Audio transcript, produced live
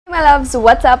My loves,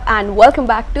 what's up and welcome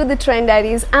back to the Trend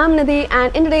Diaries. I'm Nidhi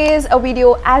and in today's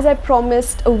video, as I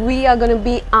promised, we are going to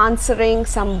be answering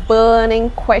some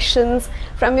burning questions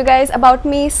from you guys about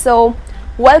me. So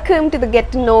welcome to the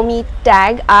Get to Know Me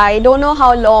tag. I don't know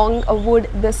how long would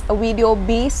this video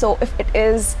be, so if it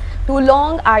is too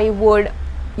long I would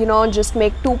just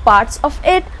make two parts of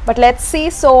it, but let's see.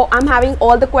 So I'm having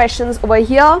all the questions over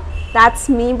here. That's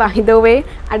me, by the way.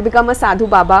 I'd become a sadhu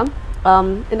baba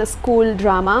in a school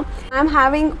drama. I'm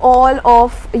having all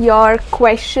of your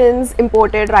questions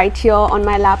imported right here on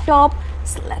my laptop,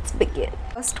 so let's begin.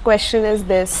 First question is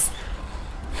this.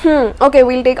 Okay,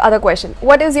 we'll take other question.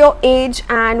 What is your age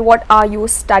and what are you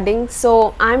studying?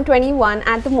 So I'm 21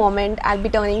 at the moment. I'll be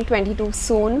turning 22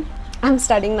 soon. I'm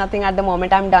studying nothing at the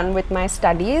moment. I'm done with my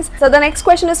studies. So the next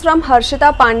question is from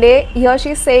Harshita Pandey. Here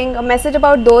she's saying a message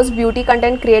about those beauty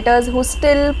content creators who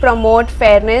still promote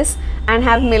fairness and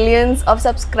have millions of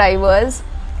subscribers.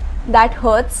 That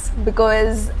hurts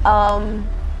because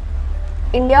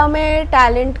India mein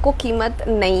talent ko कीमत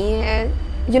नहीं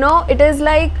है. It is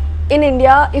like in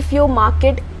India, if you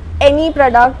market any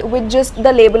product with just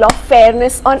the label of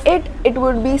fairness on it, it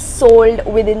would be sold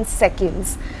within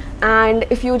seconds. And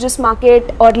if you just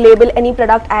market or label any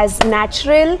product as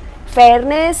natural,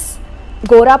 fairness,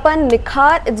 gorapan,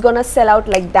 nikhar, it's gonna sell out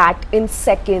like that in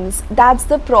seconds. That's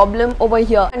the problem over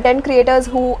here. Content creators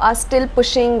who are still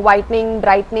pushing whitening,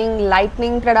 brightening,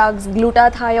 lightening products,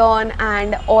 glutathione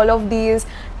and all of these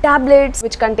tablets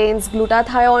which contains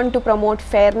glutathione to promote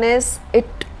fairness. It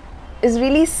is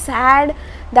really sad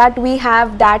that we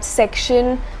have that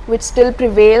section which still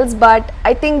prevails, but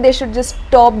I think they should just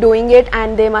stop doing it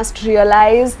and they must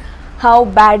realize how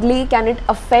badly can it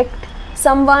affect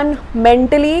someone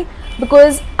mentally,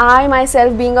 because I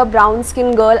myself, being a brown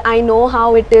skin girl, I know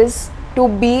how it is to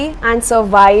be and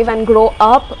survive and grow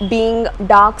up being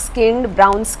dark skinned,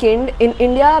 brown skinned in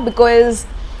India, because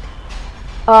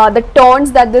the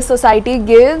taunts that this society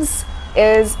gives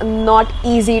is not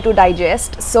easy to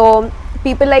digest. So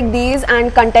people like these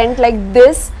and content like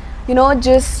this,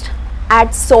 just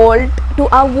add salt to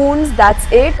our wounds. That's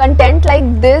it. Content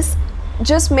like this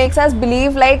just makes us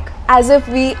believe like as if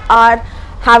we are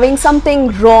having something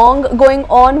wrong going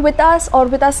on with us or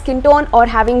with our skin tone, or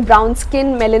having brown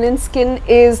skin, melanin skin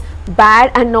is bad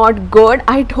and not good.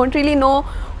 I don't really know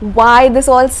why this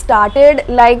all started.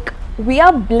 Like, we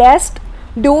are blessed,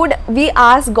 dude. We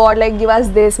ask God, like, give us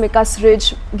this, make us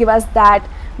rich, give us that.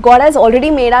 God has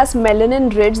already made us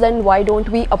melanin rich, then why don't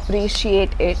we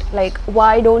appreciate it? Like,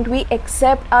 why don't we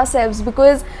accept ourselves?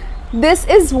 Because this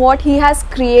is what He has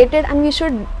created and we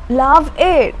should love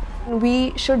it.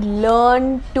 We should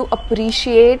learn to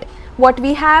appreciate what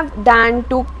we have than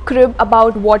to crib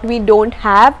about what we don't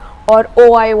have, or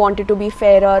oh, I want it to be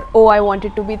fairer, oh, I want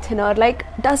it to be thinner. Like,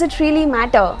 does it really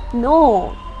matter?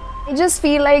 No. I just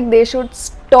feel like they should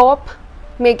stop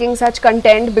making such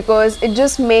content because it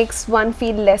just makes one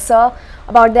feel lesser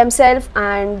about themselves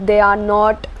and they are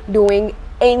not doing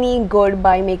any good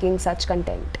by making such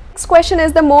content. Next question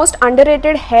is the most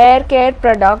underrated hair care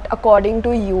product according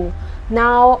to you.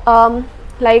 Now,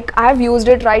 like, I've used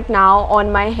it right now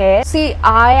on my hair. See,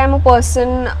 I am a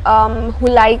person who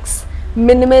likes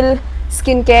minimal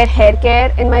skincare, hair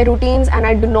care in my routines, and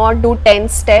I do not do 10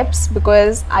 steps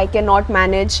because I cannot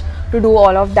manage to do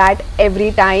all of that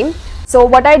every time. So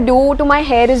what I do to my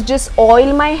hair is just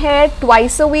oil my hair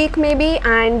twice a week maybe,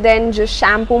 and then just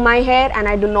shampoo my hair, and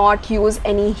I do not use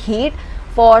any heat.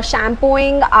 For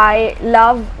shampooing, I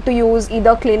love to use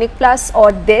either Clinic Plus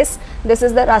or this. This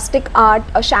is the Rustic Art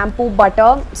Shampoo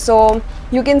Butter. So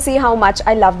you can see how much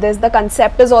I love this. The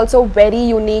concept is also very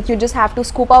unique. You just have to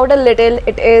scoop out a little.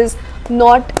 It is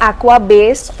not aqua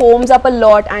based, foams up a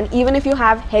lot, and even if you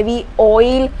have heavy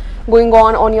oil going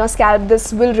on your scalp,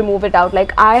 this will remove it out.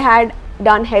 Like, I had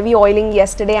done heavy oiling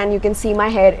yesterday and you can see my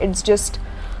hair, it's just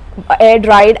air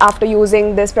dried after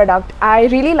using this product. I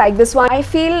really like this one. I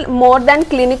feel more than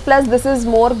Clinic Plus, this is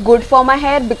more good for my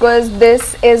hair because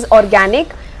this is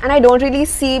organic, and I don't really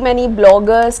see many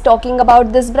bloggers talking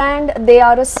about this brand. They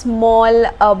are a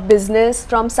small business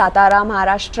from Satara,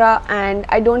 Maharashtra, and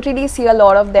I don't really see a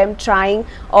lot of them trying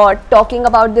or talking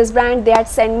about this brand. They had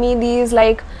sent me these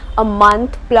like a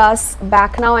month plus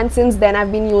back now, and since then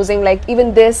I've been using like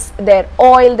even this, their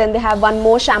oil, then they have one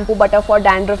more shampoo butter for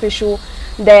dandruff issue,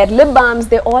 their lip balms.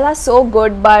 They all are so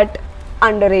good but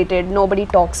underrated. Nobody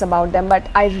talks about them, but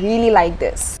I really like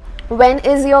this. When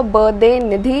is your birthday,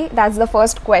 Nidhi? That's the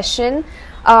first question.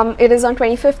 It is on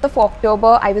 25th of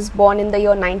October. I was born in the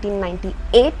year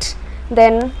 1998.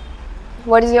 Then,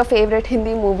 what is your favorite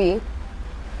Hindi movie?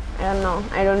 I don't know,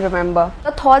 I don't remember.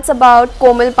 Your thoughts about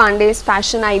Komal Pandey's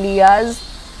fashion ideas?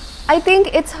 I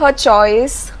think it's her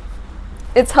choice.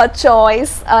 It's her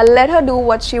choice. Let her do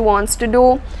what she wants to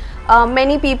do.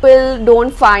 Many people don't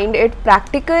find it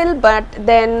practical, but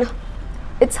then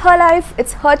it's her life,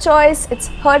 it's her choice, it's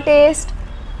her taste.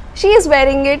 She is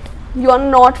wearing it. You're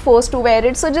not forced to wear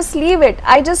it, so just leave it.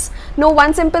 I just know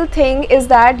one simple thing is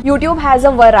that YouTube has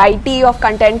a variety of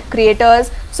content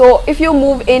creators. So if you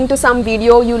move into some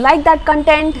video, you like that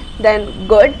content, then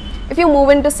good. If you move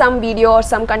into some video or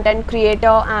some content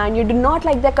creator and you do not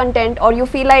like their content, or you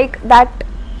feel like that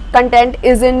content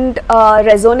isn't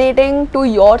resonating to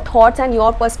your thoughts and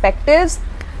your perspectives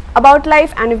about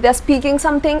life, and if they're speaking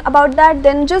something about that,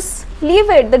 then just leave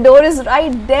it. The door is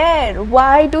right there.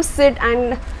 Why to sit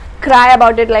and cry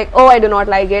about it like, oh, I do not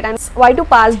like it, and why to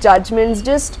pass judgments?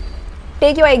 Just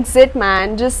take your exit,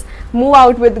 man. Just move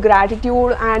out with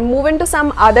gratitude and move into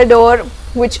some other door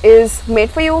which is made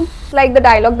for you. Like the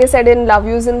dialogue they said in Love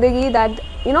You Zindagi, that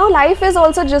you know, life is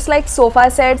also just like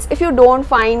sofa sets. If you don't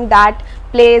find that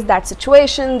place, that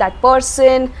situation, that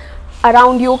person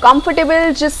around you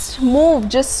comfortable, just move,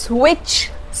 just switch,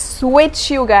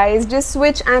 you guys, just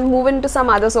switch and move into some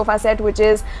other sofa set which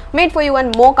is made for you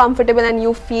and more comfortable, and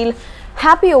you feel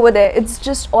happy over there. It's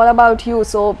just all about you,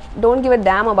 so don't give a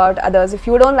damn about others. If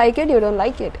you don't like it, you don't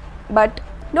like it, but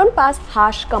don't pass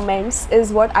harsh comments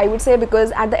is what I would say,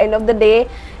 because at the end of the day,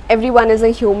 everyone is a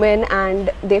human and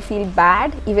they feel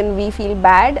bad. Even we feel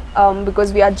bad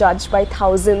because we are judged by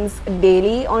thousands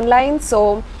daily online.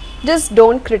 So just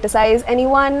don't criticize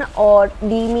anyone or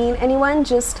demean anyone.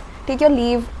 Just take your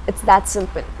leave. It's that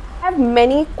simple. I have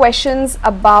many questions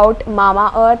about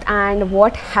Mamaearth and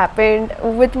what happened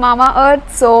with Mamaearth.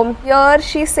 So here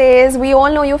she says, we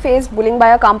all know you faced bullying by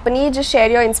a company. Just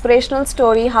share your inspirational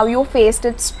story, how you faced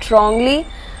it strongly.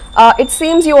 It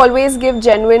seems you always give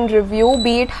genuine review,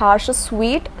 be it harsh or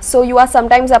sweet. So you are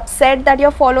sometimes upset that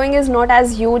your following is not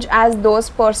as huge as those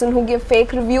person who give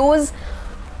fake reviews.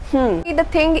 The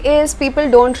thing is, people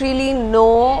don't really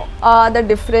know the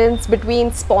difference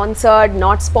between sponsored,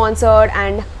 not sponsored,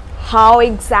 and how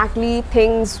exactly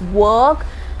things work,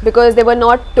 because they were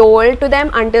not told to them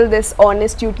until this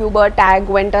honest YouTuber tag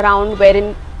went around,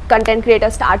 wherein content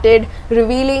creators started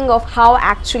revealing of how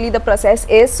actually the process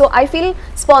is. So I feel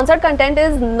sponsored content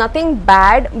is nothing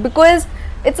bad, because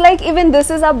it's like, even this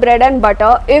is our bread and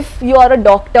butter. If you are a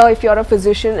doctor, if you're a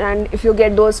physician, and if you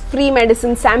get those free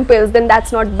medicine samples, then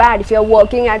that's not bad. If you're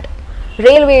working at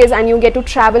railways and you get to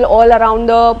travel all around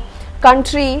the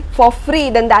country for free,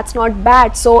 then that's not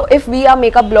bad. So if we are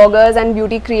makeup bloggers and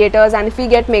beauty creators, and if we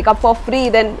get makeup for free,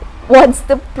 then what's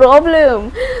the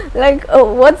problem? Like,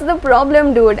 what's the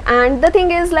problem, dude? And the thing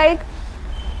is, like,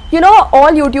 you know, all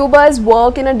YouTubers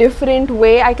work in a different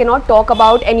way. I cannot talk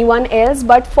about anyone else,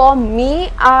 but for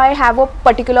me, I have a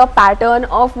particular pattern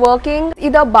of working,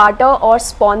 either barter or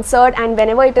sponsored, and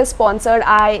whenever it is sponsored,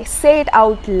 I say it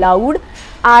out loud.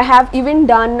 I have even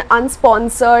done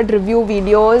unsponsored review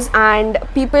videos, and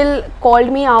people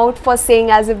called me out for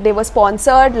saying as if they were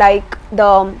sponsored, like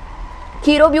the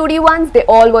Hero Beauty ones. They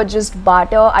all were just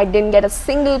barter. I didn't get a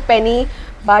single penny,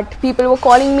 but people were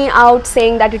calling me out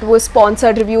saying that it was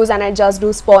sponsored reviews and I just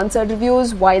do sponsored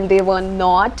reviews, while they were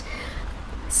not.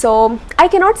 So I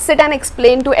cannot sit and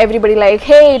explain to everybody like,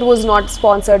 hey, it was not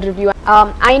sponsored review.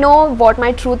 I know what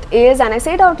my truth is and I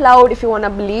say it out loud. If you want to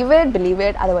believe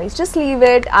it, otherwise just leave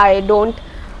it. I don't,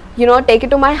 you know, take it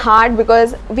to my heart,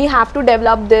 because we have to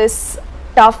develop this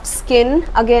tough skin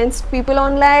against people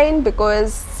online,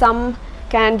 because some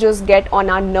can just get on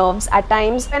our nerves at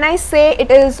times. When I say it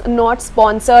is not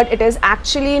sponsored, it is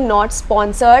actually not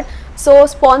sponsored. So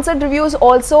sponsored reviews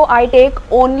also I take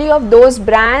only of those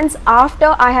brands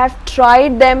after I have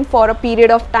tried them for a period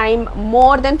of time,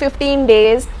 more than 15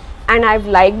 days, and I've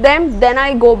liked them. Then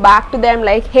I go back to them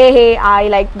like, hey, I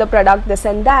like the product, this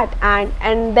and that,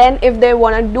 and then if they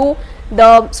want to do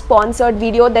the sponsored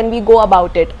video, then we go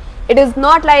about it. It is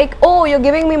not like, oh, you're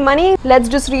giving me money, let's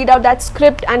just read out that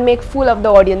script and make fool of the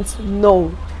audience.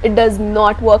 No, it does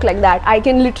not work like that. I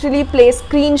can literally play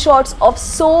screenshots of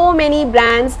so many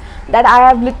brands that I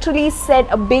have literally said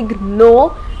a big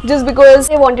no, just because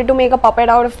they wanted to make a puppet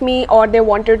out of me, or they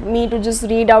wanted me to just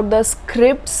read out the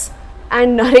scripts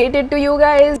and narrate it to you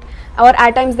guys, or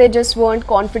at times they just weren't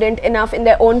confident enough in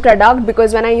their own product.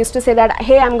 Because when I used to say that,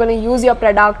 hey, I'm going to use your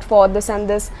product for this and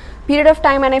this period of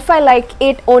time, and if I like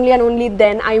it, only and only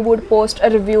then I would post a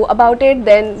review about it,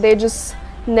 then they just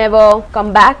never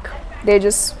come back. They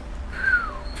just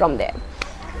from there.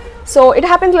 So it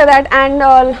happens like that.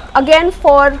 And again,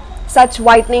 for such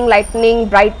whitening, lightening,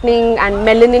 brightening and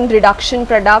melanin reduction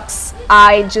products,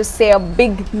 I just say a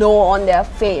big no on their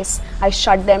face. I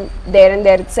shut them there and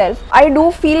there itself. I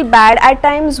do feel bad at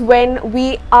times when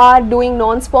we are doing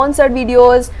non-sponsored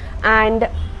videos and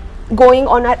going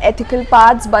on our ethical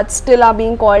paths, but still are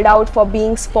being called out for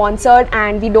being sponsored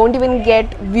and we don't even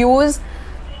get views.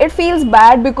 It feels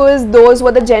bad because those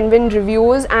were the genuine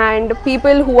reviews, and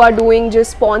people who are doing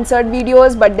just sponsored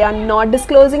videos but they are not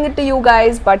disclosing it to you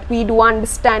guys, but we do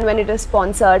understand when it is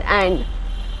sponsored. And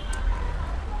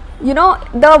you know,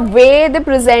 the way they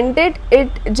present it, it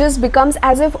just becomes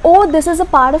as if, oh, this is a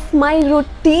part of my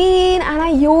routine and I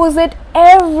use it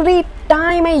every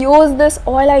time. I use this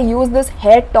oil, I use this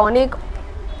hair tonic.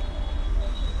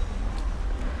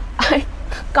 I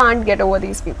can't get over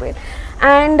these people.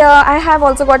 And I have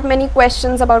also got many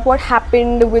questions about what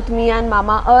happened with me and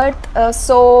Mamaearth.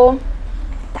 So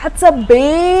that's a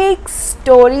big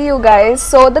story, you guys.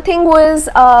 So the thing was,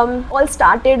 all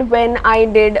started when I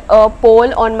did a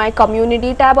poll on my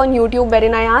community tab on YouTube,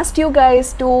 wherein I asked you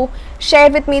guys to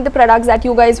share with me the products that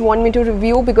you guys want me to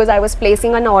review, because I was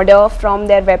placing an order from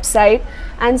their website.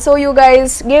 And so you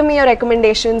guys gave me your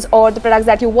recommendations or the products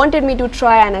that you wanted me to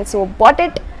try, and I so bought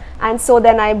it. And so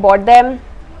then I bought them.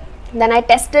 Then I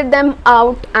tested them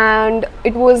out, and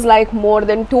it was like more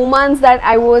than 2 months that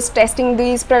I was testing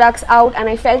these products out, and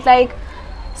I felt like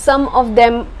some of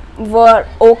them were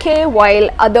okay while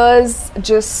others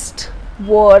just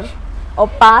were a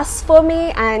pass for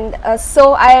me. And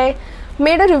so I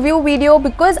made a review video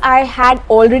because I had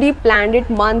already planned it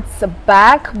months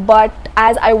back, but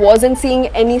as I wasn't seeing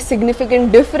any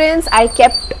significant difference, I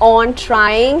kept on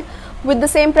trying with the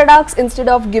same products instead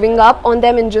of giving up on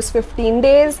them in just 15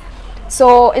 days.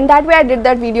 So in that way I did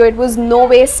that video. It was no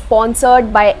way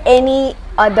sponsored by any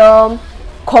other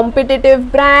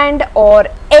competitive brand or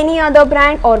any other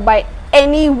brand or by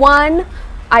anyone.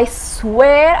 I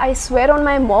swear on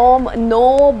my mom,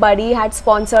 nobody had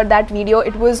sponsored that video.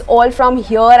 It was all from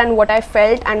here and what I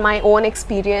felt and my own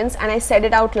experience, and I said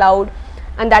it out loud,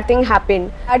 and that thing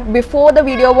happened. But before the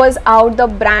video was out, the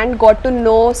brand got to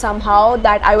know somehow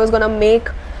that I was gonna make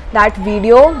that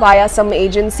video via some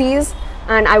agencies,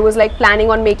 and I was like planning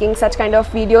on making such kind of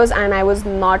videos, and I was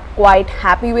not quite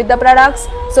happy with the products.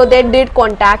 So they did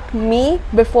contact me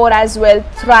before as well,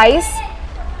 thrice,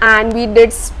 and we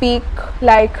did speak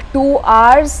like 2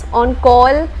 hours on call,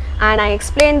 and I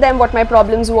explained them what my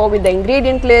problems were with the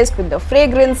ingredient list, with the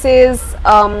fragrances,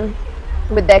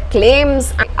 with their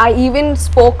claims. I even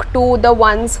spoke to the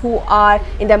ones who are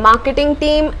in the marketing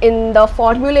team, in the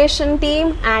formulation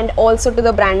team, and also to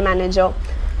the brand manager.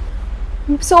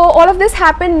 So all of this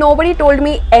happened. Nobody told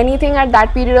me anything at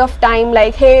that period of time,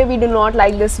 like, hey, we do not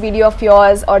like this video of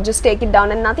yours, or just take it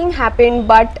down, and nothing happened.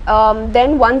 But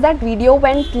then once that video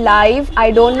went live,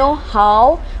 I don't know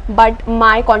how, but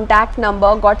my contact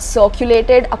number got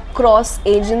circulated across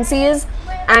agencies,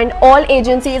 and all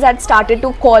agencies had started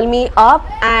to call me up,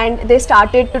 and they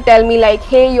started to tell me like,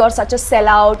 hey, you're such a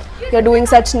sellout, you're doing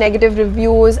such negative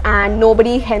reviews, and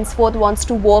nobody henceforth wants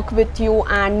to work with you,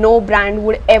 and no brand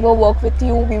would ever work with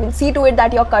you. We will see to it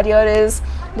that your career is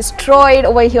destroyed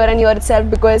over here and here itself,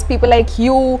 because people like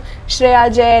you,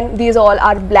 Shreya Jain, these all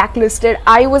are blacklisted.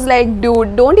 I was like,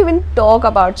 dude, don't even talk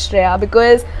about Shreya,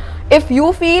 because if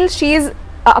you feel she's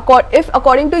if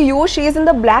according to you she is in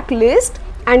the blacklist,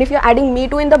 and if you're adding me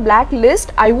too in the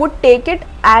blacklist, I would take it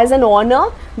as an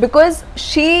honor, because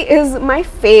she is my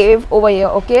fave over here,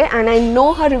 okay? And I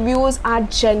know her reviews are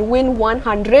genuine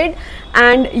 100,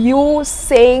 and you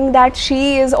saying that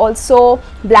she is also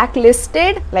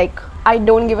blacklisted, like, I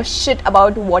don't give a shit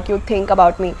about what you think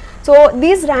about me. So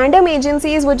these random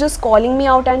agencies were just calling me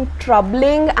out and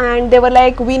troubling, and they were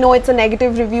like, we know it's a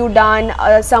negative review done,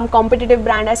 some competitive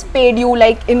brand has paid you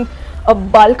like in a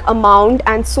bulk amount,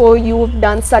 and so you've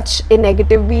done such a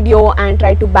negative video and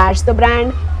tried to bash the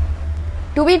brand.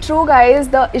 To be true, guys,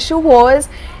 the issue was,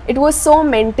 it was so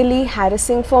mentally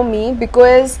harassing for me,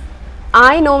 because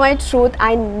I know my truth.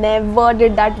 I never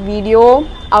did that video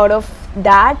out of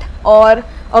that, or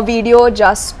a video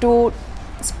just to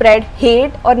spread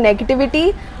hate or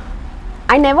negativity.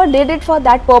 I never did it for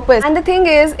that purpose. And the thing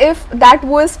is, if that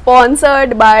was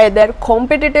sponsored by their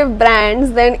competitive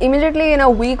brands, then immediately in a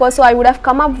week or so I would have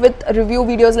come up with review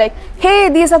videos like, hey,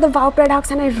 these are the wow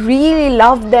products and I really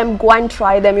love them, go and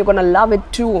try them, you're gonna love it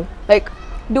too. Like,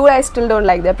 dude, I still don't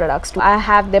like their products too. I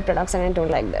have their products and I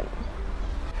don't like them.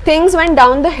 Things went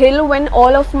down the hill when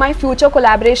all of my future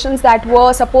collaborations that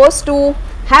were supposed to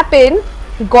happen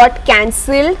got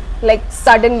cancelled, like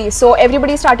suddenly. So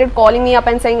everybody started calling me up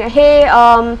and saying, hey,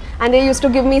 and they used to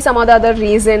give me some other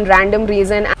reason, random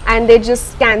reason, and they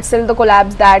just cancelled the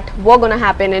collabs that were gonna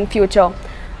happen in future.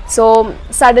 So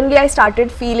suddenly I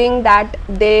started feeling that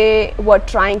they were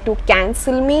trying to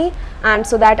cancel me, and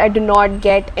so that I do not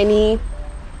get any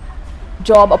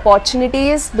job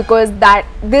opportunities, because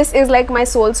this is like my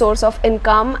sole source of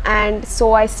income. And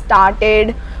so I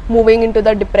started moving into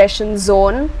the depression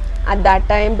zone at that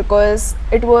time, because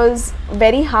it was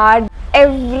very hard.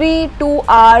 Every 2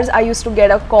 hours I used to get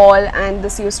a call, and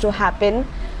this used to happen.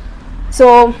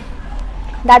 So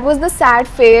that was the sad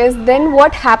phase. Then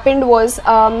what happened was,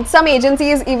 some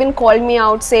agencies even called me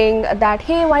out saying that,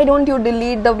 hey, why don't you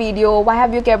delete the video? Why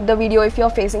have you kept the video? If you're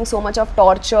facing so much of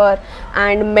torture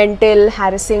and mental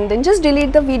harassing, then just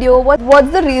delete the video.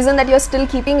 What's the reason that you're still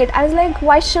keeping it? I was like,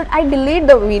 why should I delete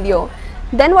the video?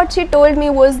 Then what she told me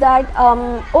was that,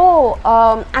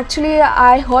 actually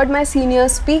I heard my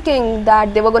seniors speaking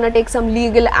that they were gonna take some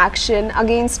legal action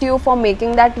against you for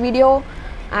making that video.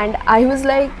 And I was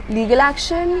like, legal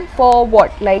action for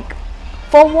what? Like,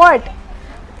 for what?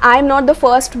 I'm not the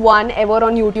first one ever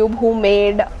on YouTube who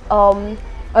made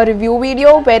a review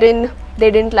video wherein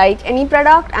they didn't like any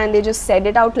product and they just said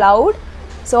it out loud.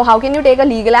 So how can you take a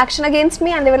legal action against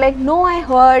me? And they were like, no, I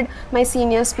heard my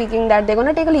seniors speaking that they're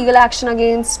gonna take a legal action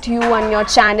against you and your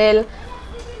channel.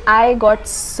 I got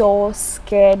so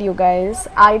scared, you guys.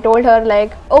 I told her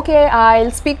like, okay,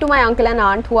 I'll speak to my uncle and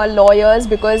aunt who are lawyers,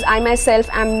 because I myself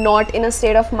am not in a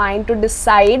state of mind to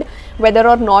decide whether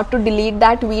or not to delete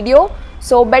that video.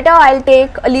 So better I'll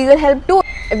take a legal help too.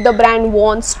 If the brand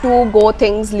wants to go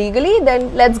things legally,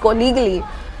 then let's go legally.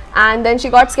 And then she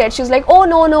got scared. She was like, oh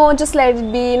no, just let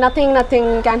it be, nothing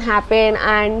can happen.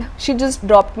 And she just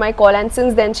dropped my call, and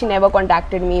since then she never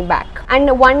contacted me back.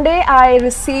 And one day I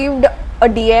received a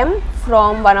DM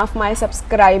from one of my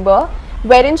subscriber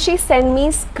wherein she sent me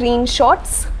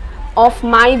screenshots of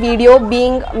my video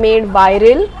being made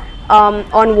viral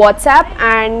on WhatsApp,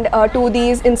 and to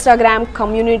these Instagram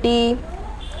community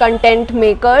content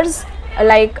makers,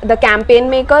 like the campaign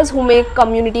makers who make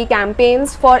community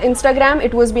campaigns for Instagram.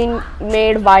 It was being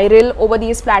made viral over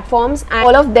these platforms, and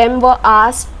all of them were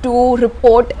asked to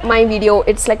report my video.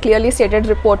 It's like clearly stated,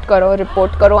 report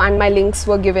karo, and my links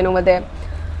were given over there.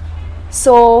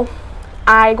 So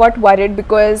I got worried,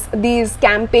 because these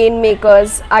campaign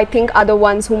makers, I think, are the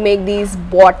ones who make these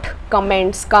bot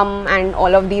comments come and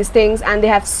all of these things, and they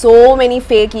have so many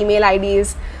fake email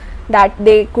IDs that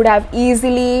they could have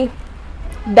easily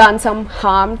done some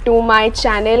harm to my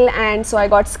channel. And so I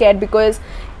got scared, because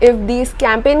if these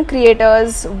campaign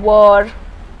creators were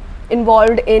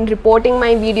involved in reporting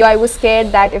my video, I was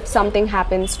scared that if something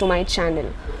happens to my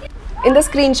channel. In the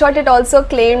screenshot, it also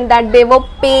claimed that they were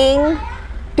paying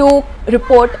to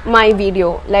report my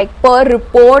video, like per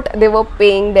report they were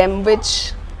paying them,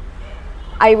 which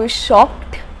I was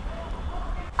shocked.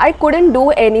 I couldn't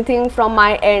do anything from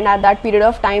my end at that period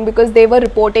of time, because they were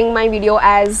reporting my video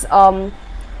as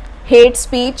hate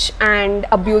speech and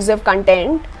abusive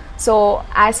content. So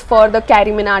as for the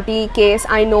Carrie Minati case,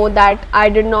 I know that I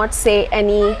did not say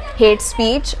any hate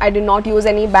speech, I did not use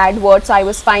any bad words, so I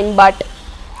was fine, but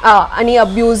any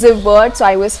abusive words, so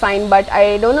I was fine. But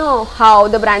I don't know how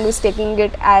the brand was taking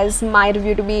it as my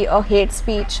review to be a hate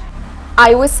speech.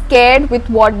 I was scared with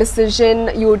what decision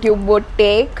YouTube would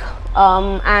take,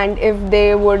 and if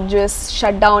they would just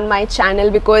shut down my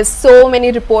channel, because so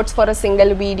many reports for a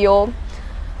single video.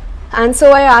 And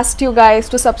so I asked you guys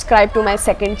to subscribe to my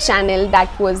second channel.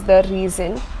 That was the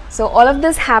reason. So all of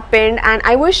this happened, and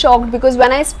I was shocked, because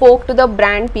when I spoke to the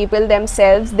brand people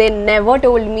themselves, they never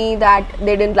told me that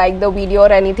they didn't like the video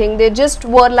or anything. They just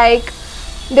were like,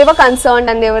 they were concerned,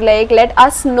 and they were like, let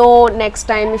us know next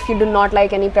time if you do not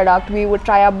like any product. We would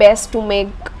try our best to make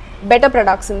better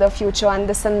products in the future, and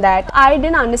this and that. I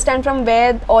didn't understand from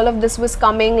where all of this was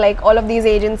coming, like all of these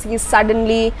agencies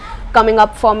suddenly coming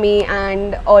up for me,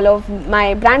 and all of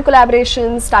my brand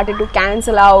collaborations started to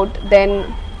cancel out.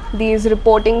 Then these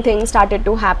reporting things started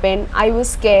to happen. I was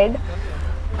scared,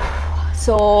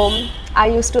 so I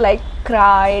used to like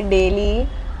cry daily,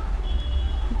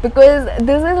 because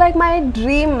this is like my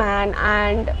dream, man,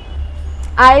 and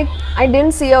I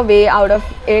didn't see a way out of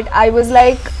it. I was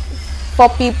like, for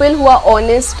people who are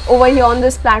honest over here on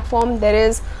this platform, there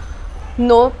is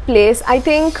no place. I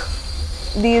think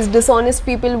these dishonest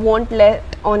people won't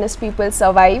let honest people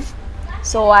survive.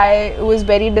 So I was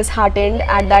very disheartened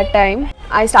at that time.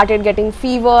 I started getting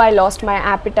fever, I lost my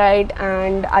appetite,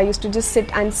 and I used to just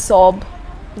sit and sob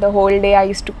the whole day. I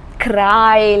used to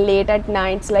cry late at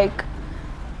nights, like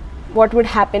what would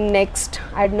happen next.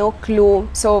 I had no clue.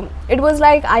 So it was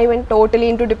like I went totally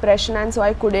into depression, and so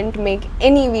I couldn't make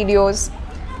any videos.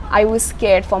 I was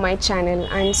scared for my channel,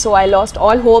 and so I lost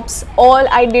all hopes. All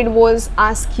I did was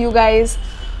ask you guys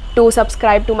to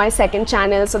subscribe to my second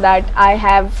channel so that I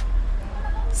have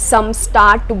some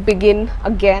start to begin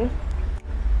again.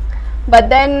 But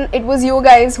then it was you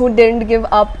guys who didn't give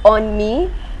up on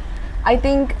me. I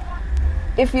think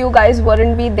if you guys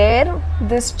wouldn't be there,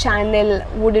 this channel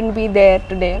wouldn't be there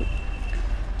today.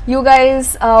 You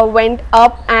guys went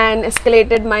up and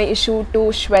escalated my issue to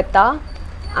Shweta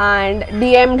and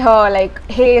DM'd her like,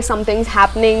 hey, something's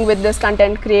happening with this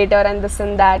content creator and this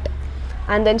and that.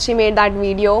 And then she made that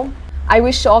video. I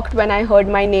was shocked when I heard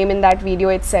my name in that video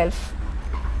itself.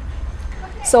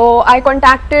 So I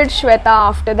contacted Shweta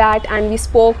after that and we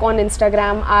spoke on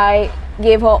Instagram. I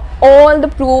gave her all the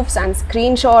proofs and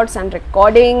screenshots and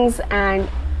recordings and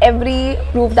every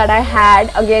proof that I had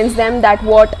against them, that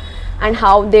what and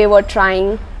how they were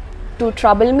trying to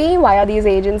trouble me via these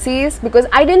agencies, because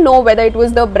I didn't know whether it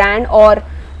was the brand or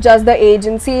just the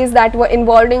agencies that were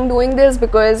involved in doing this,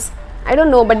 because I don't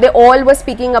know, but they all were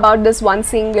speaking about this one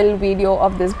single video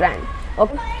of this brand.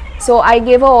 Okay, so I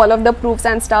gave her all of the proofs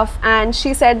and stuff and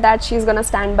she said that she's gonna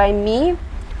stand by me.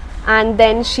 And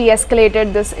then she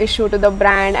escalated this issue to the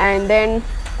brand, and then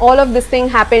all of this thing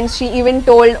happened. She even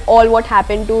told all what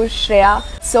happened to Shreya.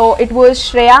 So it was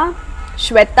Shreya,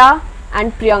 Shweta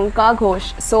and Priyanka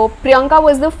Ghosh. So Priyanka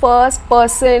was the first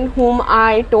person whom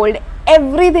I told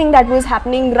everything that was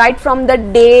happening right from the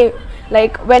day.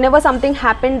 Like whenever something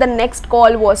happened, the next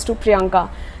call was to Priyanka.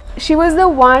 She was the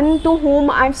one to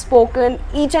whom I've spoken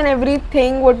each and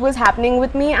everything what was happening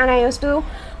with me, and I used to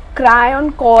cry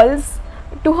on calls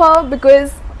to her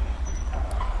because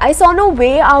I saw no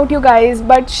way out, you guys,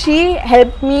 but she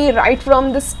helped me right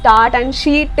from the start and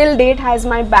she till date has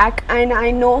my back, and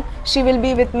I know she will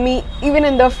be with me even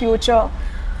in the future.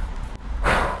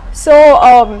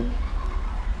 So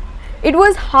it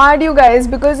was hard, you guys,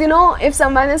 because you know, if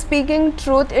someone is speaking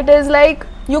truth, it is like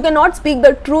you cannot speak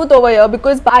the truth over here,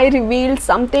 because I revealed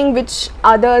something which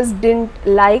others didn't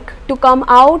like to come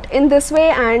out in this way,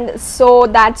 and so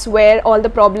that's where all the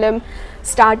problem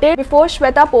started. Before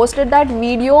Shweta posted that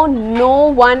video, no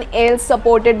one else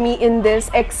supported me in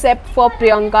this except for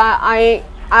Priyanka.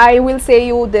 I will say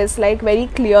you this like very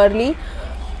clearly.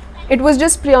 It was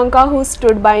just Priyanka who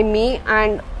stood by me,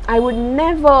 and I would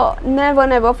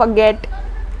never forget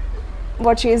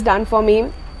what she has done for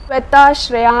me. Shweta,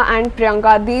 Shreya and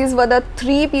Priyanka, these were the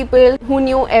three people who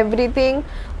knew everything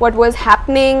what was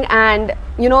happening, and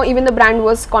you know, even the brand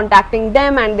was contacting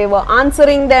them and they were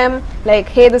answering them like,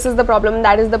 hey, this is the problem,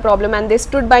 that is the problem, and they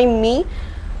stood by me.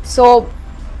 So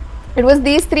it was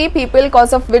these three people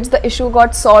cause of which the issue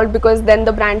got solved, because then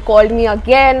the brand called me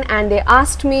again and they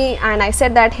asked me, and I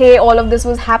said that, hey, all of this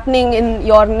was happening in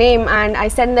your name, and I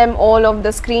sent them all of the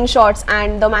screenshots,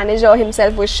 and the manager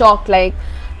himself was shocked like,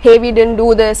 hey, we didn't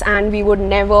do this and we would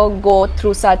never go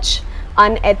through such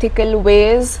unethical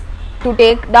ways to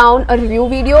take down a review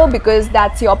video, because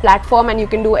that's your platform and you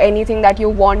can do anything that you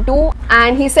want to.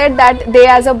 And he said that they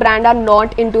as a brand are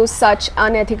not into such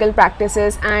unethical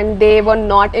practices and they were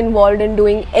not involved in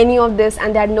doing any of this,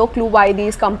 and they had no clue why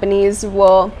these companies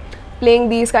were playing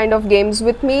these kind of games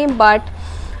with me. But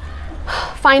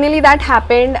finally that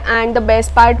happened, and the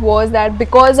best part was that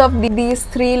because of these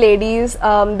three ladies,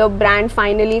 the brand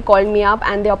finally called me up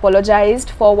and they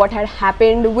apologized for what had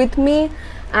happened with me,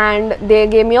 and they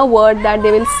gave me a word that they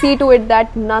will see to it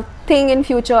that nothing in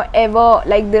future ever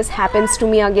like this happens to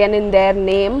me again in their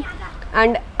name.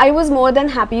 And I was more than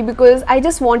happy, because I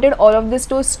just wanted all of this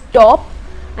to stop,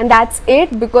 and that's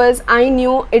it, because I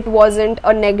knew it wasn't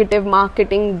a negative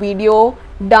marketing video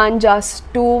done just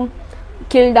to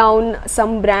kill down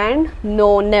some brand.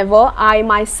 No, never. I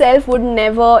myself would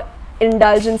never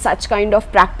indulge in such kind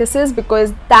of practices,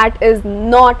 because that is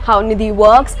not how Nidhi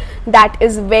works. That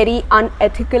is very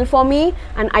unethical for me,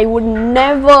 and I would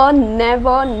never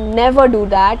do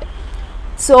that.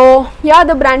 So yeah,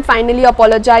 the brand finally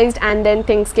apologized and then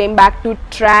things came back to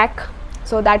track.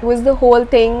 So that was the whole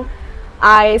thing.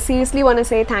 I seriously want to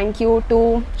say thank you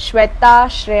to Shweta,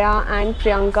 Shreya and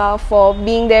Priyanka for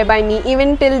being there by me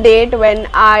even till date. When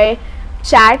I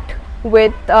chat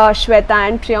with Shweta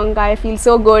and Priyanka, I feel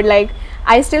so good. Like,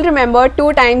 I still remember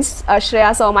 2 times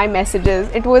Shreya saw my messages.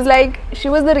 It was like she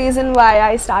was the reason why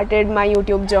I started my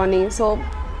YouTube journey. So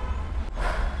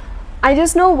I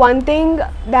just know one thing,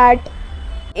 that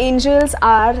angels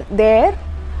are there,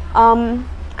 and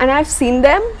I've seen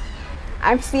them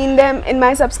in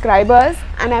my subscribers,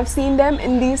 and I've seen them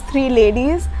in these 3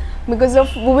 ladies, because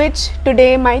of which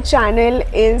today my channel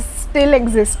is still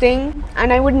existing,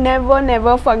 and I would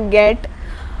never forget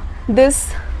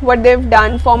this, what they've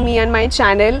done for me and my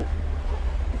channel.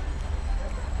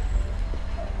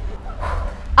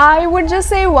 I would just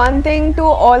say one thing to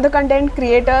all the content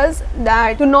creators,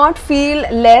 that do not feel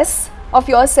less of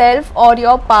yourself or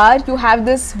your power. You have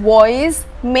this voice,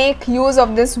 make use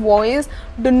of this voice.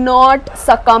 Do not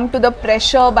succumb to the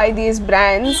pressure by these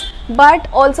brands. But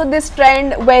also this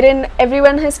trend wherein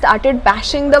everyone has started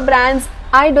bashing the brands,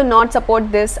 I do not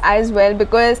support this as well,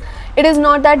 because it is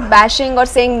not that bashing or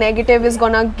saying negative is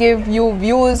gonna give you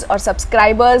views or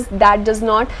subscribers. That does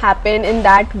not happen in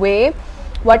that way.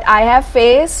 What I have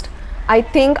faced, I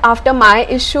think after my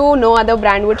issue, no other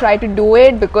brand would try to do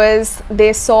it, because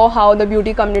they saw how the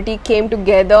beauty community came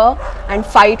together and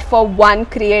fight for one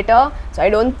creator. So I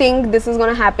don't think this is going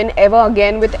to happen ever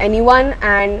again with anyone.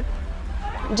 And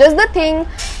just the thing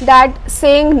that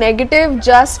saying negative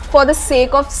just for the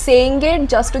sake of saying it,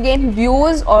 just to gain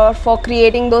views or for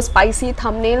creating those spicy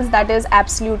thumbnails, that is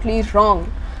absolutely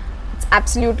wrong. It's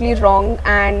absolutely wrong,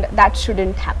 and that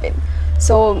shouldn't happen.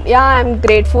 So yeah, I'm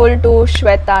grateful to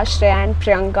Shweta, Shreya and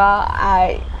Priyanka.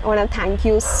 I want to thank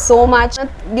you so much.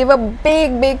 Give a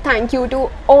big thank you to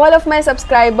all of my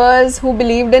subscribers who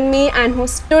believed in me and who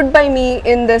stood by me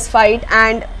in this fight,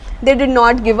 and they did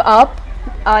not give up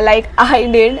like I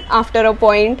did after a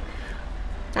point.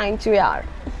 Thank you yaar.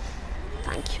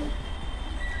 Thank you.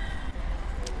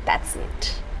 That's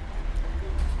it.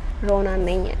 Rona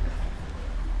nahi hai.